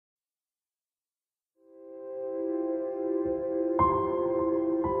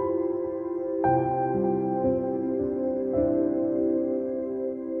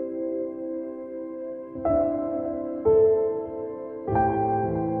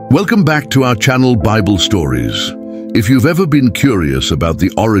Welcome back to our channel Bible Stories. If you've ever been curious about the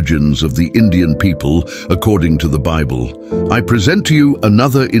origins of the Indian people according to the Bible, I present to you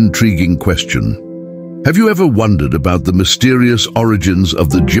another intriguing question. Have you ever wondered about the mysterious origins of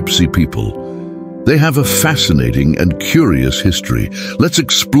the Gypsy people? They have a fascinating and curious history. Let's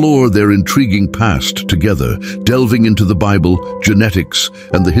explore their intriguing past together, delving into the Bible, genetics,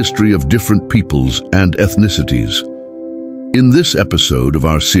 and the history of different peoples and ethnicities. In this episode of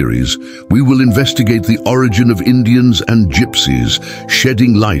our series, we will investigate the origin of Indians and Gypsies,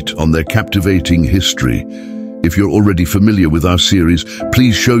 shedding light on their captivating history. If you're already familiar with our series,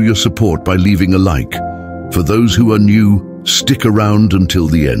 please show your support by leaving a like. For those who are new, stick around until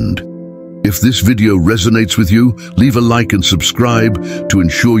the end. If this video resonates with you, leave a like and subscribe to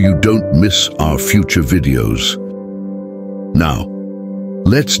ensure you don't miss our future videos. Now,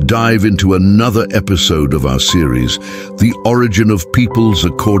 let's dive into another episode of our series, The Origin of Peoples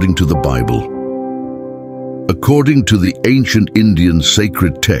According to the Bible. According to the ancient Indian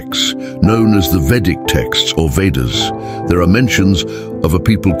sacred texts, known as the Vedic texts or Vedas, there are mentions of a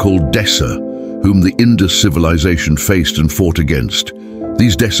people called Desa, whom the Indus civilization faced and fought against.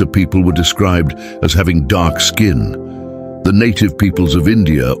 These Desa people were described as having dark skin. The native peoples of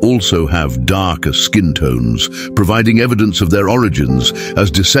India also have darker skin tones, providing evidence of their origins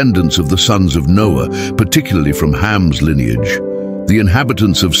as descendants of the sons of Noah, particularly from Ham's lineage. The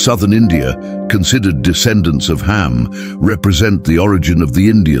inhabitants of southern India, considered descendants of Ham, represent the origin of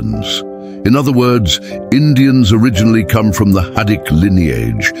the Indians. In other words, Indians originally come from the Hadic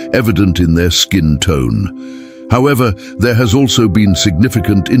lineage, evident in their skin tone. However, there has also been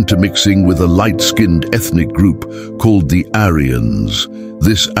significant intermixing with a light-skinned ethnic group called the Aryans.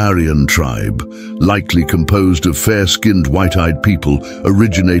 This Aryan tribe, likely composed of fair-skinned white-eyed people,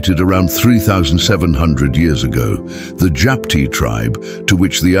 originated around 3,700 years ago. The Japti tribe, to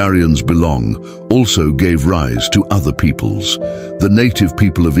which the Aryans belong, also gave rise to other peoples. The native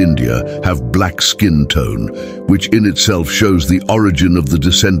people of India have black skin tone, which in itself shows the origin of the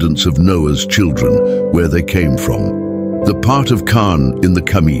descendants of Noah's children, where they came from. The part of Khan in the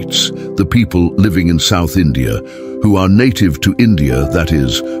Kamits, the people living in South India, who are native to India, that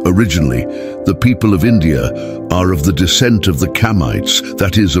is, originally, the people of India are of the descent of the Kamites,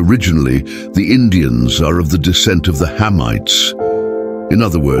 that is, originally, the Indians are of the descent of the Hamites. In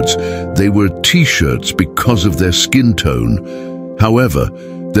other words, they were T-shirts because of their skin tone. However,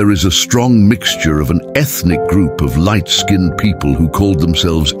 there is a strong mixture of an ethnic group of light-skinned people who called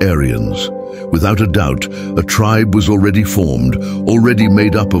themselves Aryans. Without a doubt, a tribe was already formed, already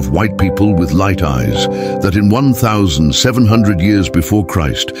made up of white people with light eyes, that in 1,700 years before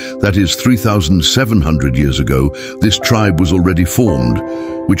Christ, that is 3,700 years ago, this tribe was already formed,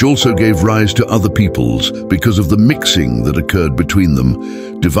 which also gave rise to other peoples because of the mixing that occurred between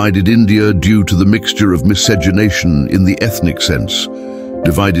them, divided India due to the mixture of miscegenation in the ethnic sense.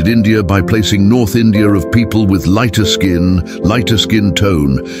 Divided India by placing North India of people with lighter skin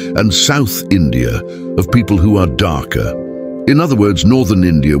tone, and South India of people who are darker. In other words, Northern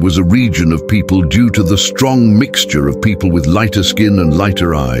India was a region of people due to the strong mixture of people with lighter skin and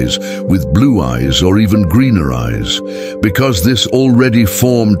lighter eyes, with blue eyes or even greener eyes. Because this already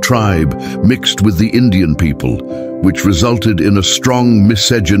formed tribe mixed with the Indian people, which resulted in a strong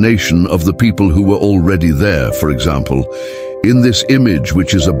miscegenation of the people who were already there, for example. In this image,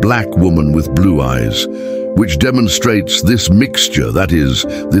 which is a black woman with blue eyes, which demonstrates this mixture, that is,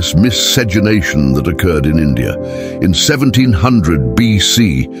 this miscegenation that occurred in India. In 1700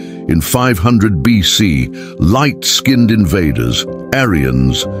 BC, in 500 BC, light-skinned invaders,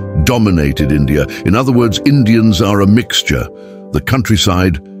 Aryans, dominated India. In other words, Indians are a mixture, the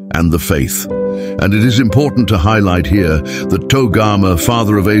countryside and the faith. And it is important to highlight here that Togama,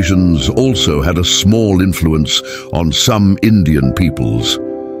 father of Asians, also had a small influence on some Indian peoples.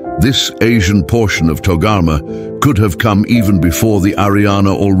 This Asian portion of Togama could have come even before the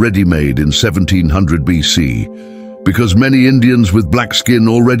Aryana already made in 1700 BC, because many Indians with black skin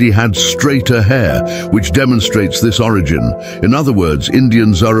already had straighter hair, which demonstrates this origin. In other words,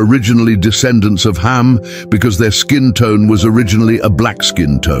 Indians are originally descendants of Ham because their skin tone was originally a black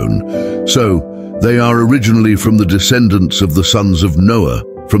skin tone. So, they are originally from the descendants of the sons of Noah,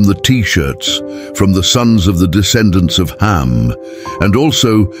 from the T-shirts, from the sons of the descendants of Ham, and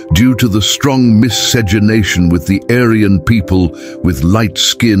also due to the strong miscegenation with the Aryan people with light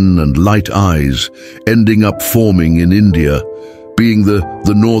skin and light eyes, ending up forming in India, being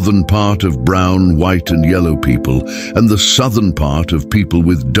the northern part of brown, white and yellow people, and the southern part of people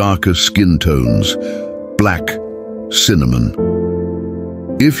with darker skin tones, black, cinnamon.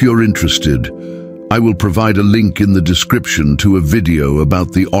 If you're interested, I will provide a link in the description to a video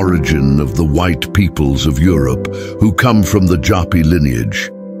about the origin of the white peoples of Europe who come from the Gypsy lineage.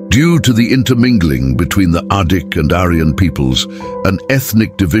 Due to the intermingling between the Adic and Aryan peoples, an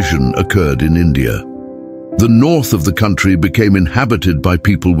ethnic division occurred in India. The north of the country became inhabited by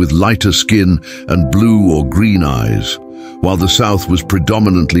people with lighter skin and blue or green eyes, while the south was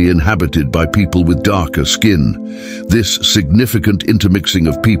predominantly inhabited by people with darker skin. This significant intermixing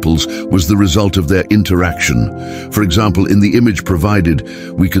of peoples was the result of their interaction. For example, in the image provided,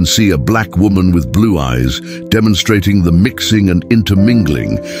 we can see a black woman with blue eyes, demonstrating the mixing and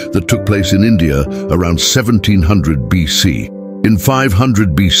intermingling that took place in India around 1700 BC. In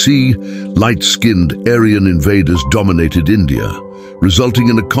 500 BC, light-skinned Aryan invaders dominated India, resulting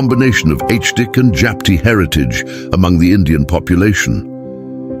in a combination of Hdik and Japti heritage among the Indian population.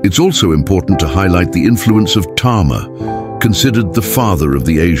 It's also important to highlight the influence of Tama, considered the father of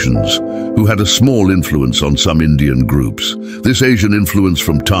the Asians, who had a small influence on some Indian groups. This Asian influence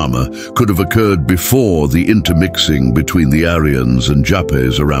from Tama could have occurred before the intermixing between the Aryans and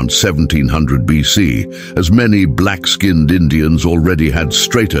Japes around 1700 BC, as many black-skinned Indians already had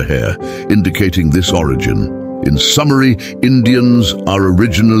straighter hair, indicating this origin. In summary, Indians are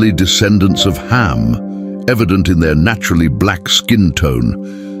originally descendants of Ham, evident in their naturally black skin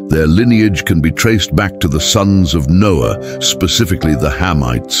tone. Their lineage can be traced back to the sons of Noah, specifically the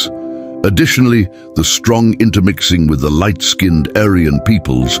Hamites. Additionally, the strong intermixing with the light-skinned Aryan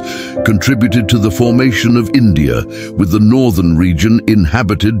peoples contributed to the formation of India, with the northern region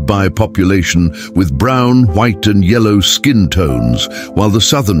inhabited by a population with brown, white and yellow skin tones, while the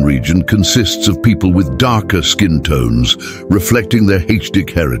southern region consists of people with darker skin tones, reflecting their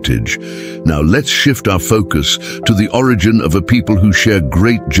Hdik heritage. Now let's shift our focus to the origin of a people who share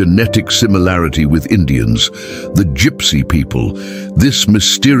great genetic similarity with Indians, the Gypsy people. This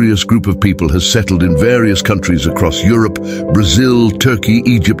mysterious group of people has settled in various countries across Europe, Brazil, Turkey,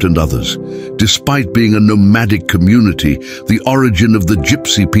 Egypt and others. Despite being a nomadic community, the origin of the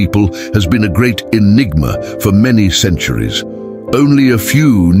Gypsy people has been a great enigma for many centuries. Only a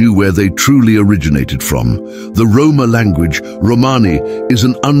few knew where they truly originated from. The Roma language, Romani, is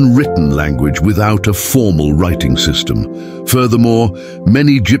an unwritten language without a formal writing system. Furthermore,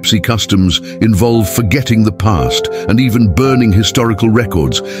 many Gypsy customs involve forgetting the past and even burning historical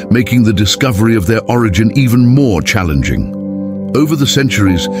records, making the discovery of their origin even more challenging. Over the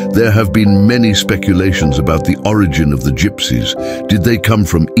centuries, there have been many speculations about the origin of the Gypsies. Did they come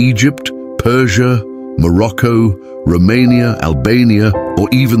from Egypt, Persia, Morocco, Romania, Albania, or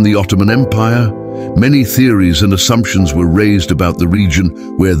even the Ottoman Empire? Many theories and assumptions were raised about the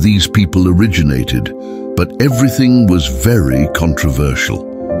region where these people originated, but everything was very controversial.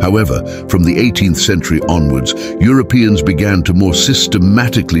 However, from the 18th century onwards, Europeans began to more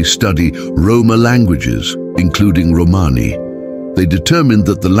systematically study Roma languages, including Romani. They determined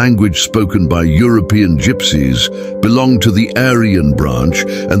that the language spoken by European Gypsies belonged to the Aryan branch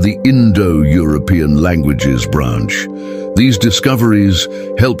and the Indo-European languages branch. These discoveries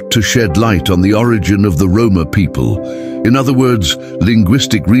helped to shed light on the origin of the Roma people. In other words,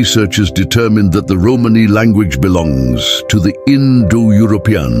 linguistic researchers determined that the Romani language belongs to the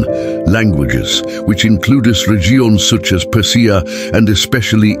Indo-European languages, which include regions such as Persia and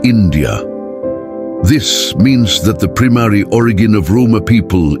especially India. This means that the primary origin of Roma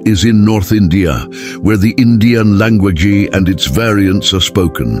people is in North India, where the Indian language and its variants are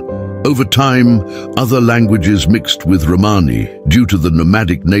spoken. Over time, other languages mixed with Romani due to the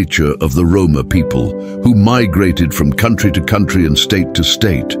nomadic nature of the Roma people, who migrated from country to country and state to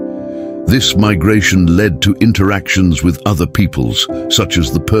state. This migration led to interactions with other peoples, such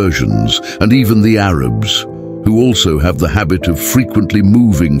as the Persians and even the Arabs, who also have the habit of frequently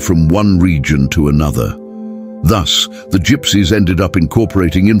moving from one region to another. Thus, the Gypsies ended up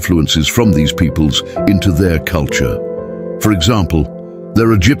incorporating influences from these peoples into their culture. For example,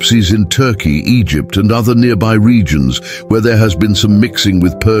 there are Gypsies in Turkey, Egypt, and other nearby regions where there has been some mixing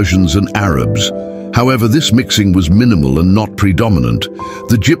with Persians and Arabs. However, this mixing was minimal and not predominant.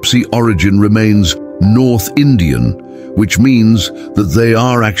 The Gypsy origin remains North Indian, which means that they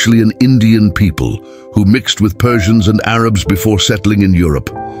are actually an Indian people who mixed with Persians and Arabs before settling in Europe,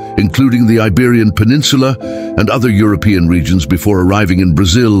 including the Iberian Peninsula and other European regions before arriving in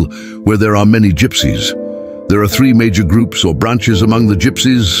Brazil, where there are many Gypsies. There are three major groups or branches among the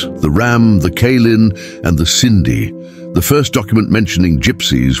Gypsies: the Ram, the Kalin, and the Sindhi. The first document mentioning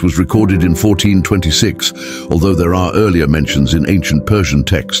Gypsies was recorded in 1426, although there are earlier mentions in ancient Persian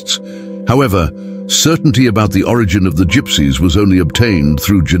texts. However, certainty about the origin of the Gypsies was only obtained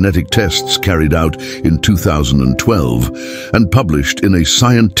through genetic tests carried out in 2012 and published in a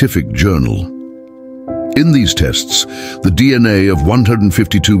scientific journal. In these tests, the DNA of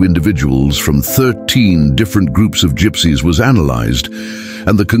 152 individuals from 13 different groups of gypsies was analyzed,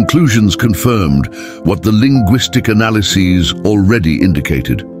 and the conclusions confirmed what the linguistic analyses already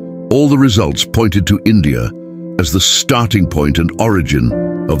indicated. All the results pointed to India as the starting point and origin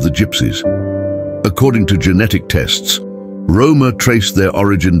of the gypsies. According to genetic tests, Roma traced their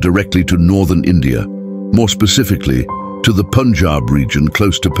origin directly to northern India, more specifically to the Punjab region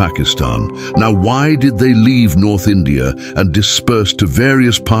close to Pakistan. Now, why did they leave North India and disperse to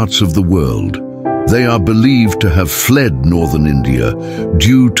various parts of the world? They are believed to have fled northern India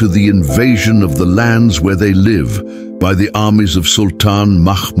due to the invasion of the lands where they live by the armies of Sultan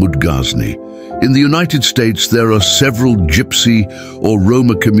Mahmud Ghazni. In the United States, there are several Gypsy or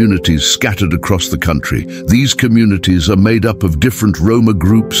Roma communities scattered across the country. These communities are made up of different Roma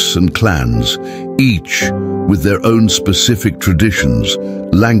groups and clans, each with their own specific traditions,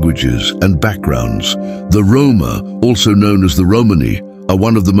 languages, and backgrounds. The Roma, also known as the Romani, are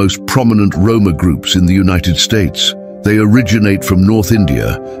one of the most prominent Roma groups in the United States. They originate from North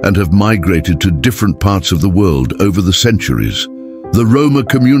India and have migrated to different parts of the world over the centuries. The Roma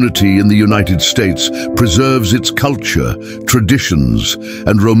community in the United States preserves its culture, traditions,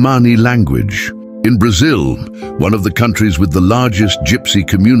 and Romani language. In Brazil, one of the countries with the largest Gypsy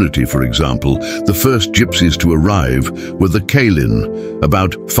community, for example, the first Gypsies to arrive were the Kalin,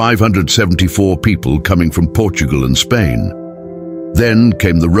 about 574 people coming from Portugal and Spain. Then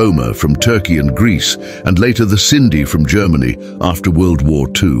came the Roma from Turkey and Greece, and later the Sindhi from Germany after World War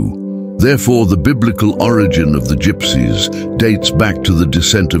II. Therefore, the biblical origin of the Gypsies dates back to the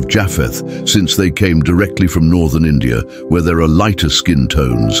descent of Japheth, since they came directly from northern India, where there are lighter skin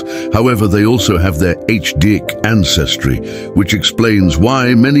tones. However, they also have their H-Dik ancestry, which explains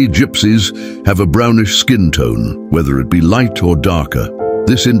why many Gypsies have a brownish skin tone, whether it be light or darker.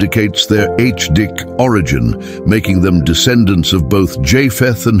 This indicates their H-Dik origin, making them descendants of both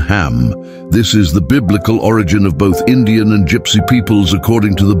Japheth and Ham. This is the biblical origin of both Indian and Gypsy peoples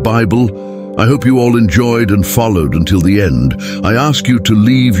according to the Bible. I hope you all enjoyed and followed until the end. I ask you to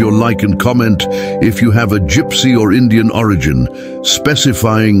leave your like and comment if you have a Gypsy or Indian origin,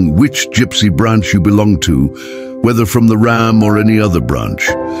 specifying which Gypsy branch you belong to, whether from the Ram or any other branch.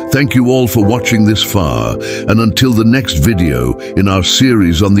 Thank you all for watching this far, and until the next video in our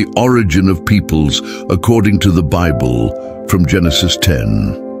series on the origin of peoples according to the Bible from Genesis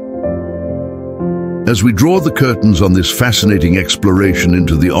 10. As we draw the curtains on this fascinating exploration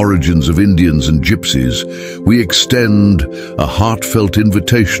into the origins of Indians and Gypsies, we extend a heartfelt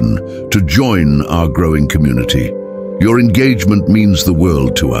invitation to join our growing community. Your engagement means the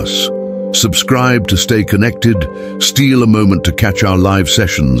world to us. Subscribe to stay connected, steal a moment to catch our live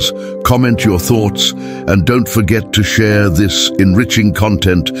sessions, comment your thoughts, and don't forget to share this enriching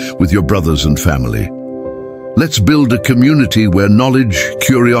content with your brothers and family. Let's build a community where knowledge,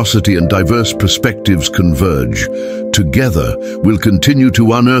 curiosity, and diverse perspectives converge. Together, we'll continue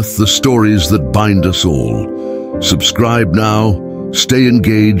to unearth the stories that bind us all. Subscribe now, stay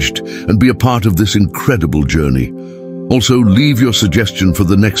engaged, and be a part of this incredible journey. Also, leave your suggestion for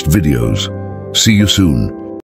the next videos. See you soon.